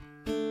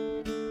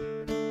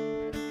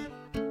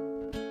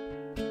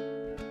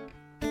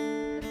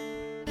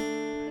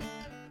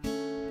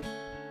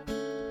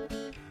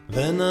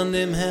Wenn an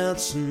dem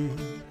Herzen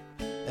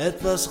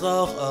etwas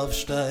Rauch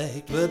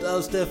aufsteigt, wird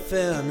aus der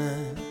Ferne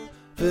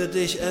für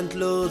dich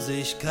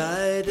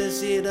Endlosigkeit,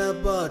 ist jeder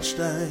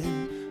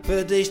Bordstein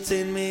für dich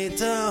 10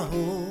 Meter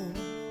hoch.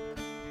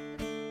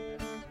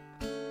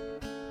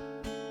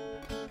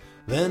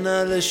 Wenn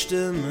alle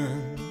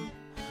Stimmen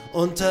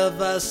unter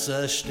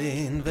Wasser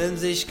stehen, wenn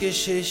sich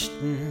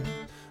Geschichten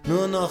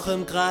nur noch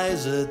im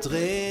Kreise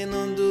drehen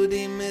und du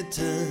die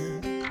Mitte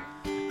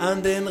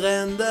an den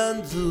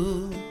Rändern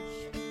suchst,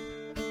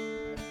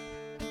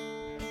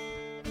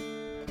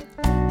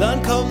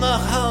 dann komm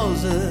nach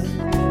Hause,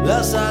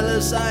 lass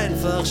alles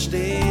einfach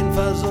stehen,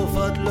 fahr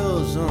sofort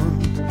los und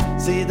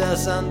sieh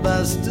das an,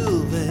 was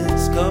du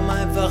willst. Komm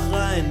einfach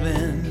rein,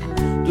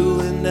 wenn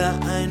du in der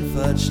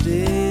Einfahrt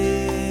stehst.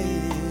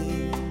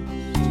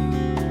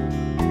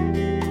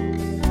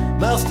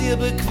 Mach's dir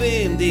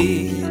bequem,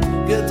 die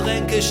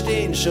Getränke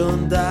stehen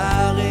schon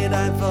da, red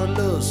einfach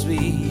los,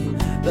 wie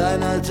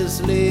dein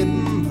altes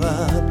Leben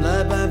war.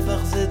 Bleib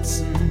einfach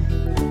sitzen,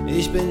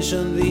 ich bin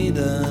schon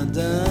wieder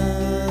da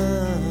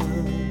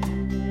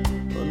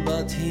und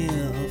wart hier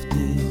auf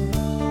dich.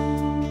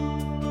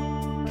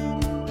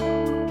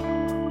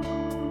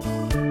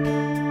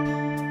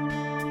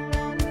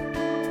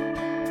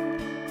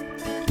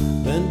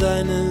 Wenn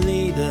deine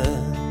Lieder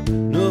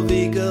nur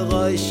wie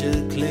Geräusche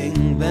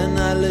klingen, wenn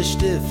alle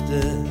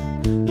Stifte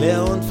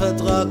leer und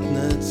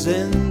vertrocknet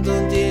sind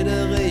und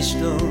jede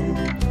Richtung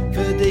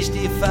für dich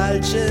die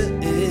falsche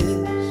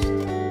ist.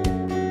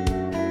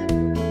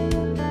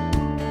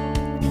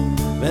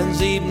 Wenn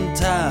 7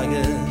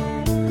 Tage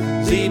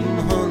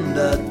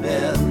 700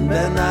 werden,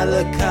 wenn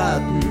alle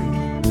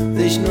Karten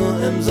sich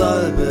nur im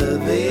Soll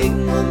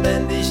bewegen und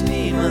wenn dich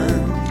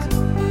niemand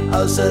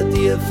außer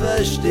dir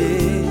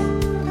versteht,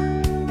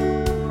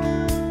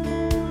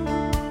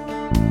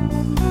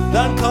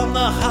 dann komm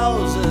nach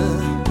Hause,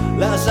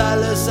 lass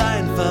alles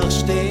einfach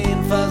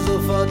stehen, fahr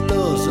sofort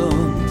los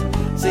und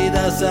sieh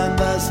das an,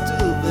 was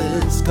du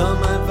willst. Komm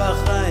einfach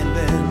rein,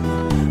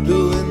 wenn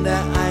du in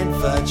der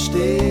Einfahrt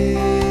stehst.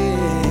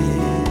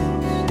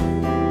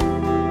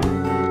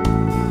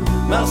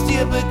 Mach's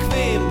dir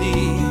bequem,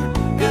 die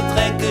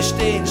Getränke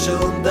stehen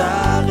schon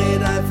da,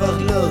 red einfach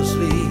los,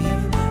 wie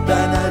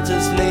dein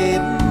altes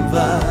Leben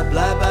war.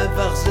 Bleib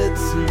einfach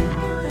sitzen,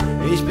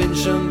 ich bin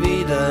schon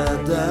wieder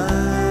da.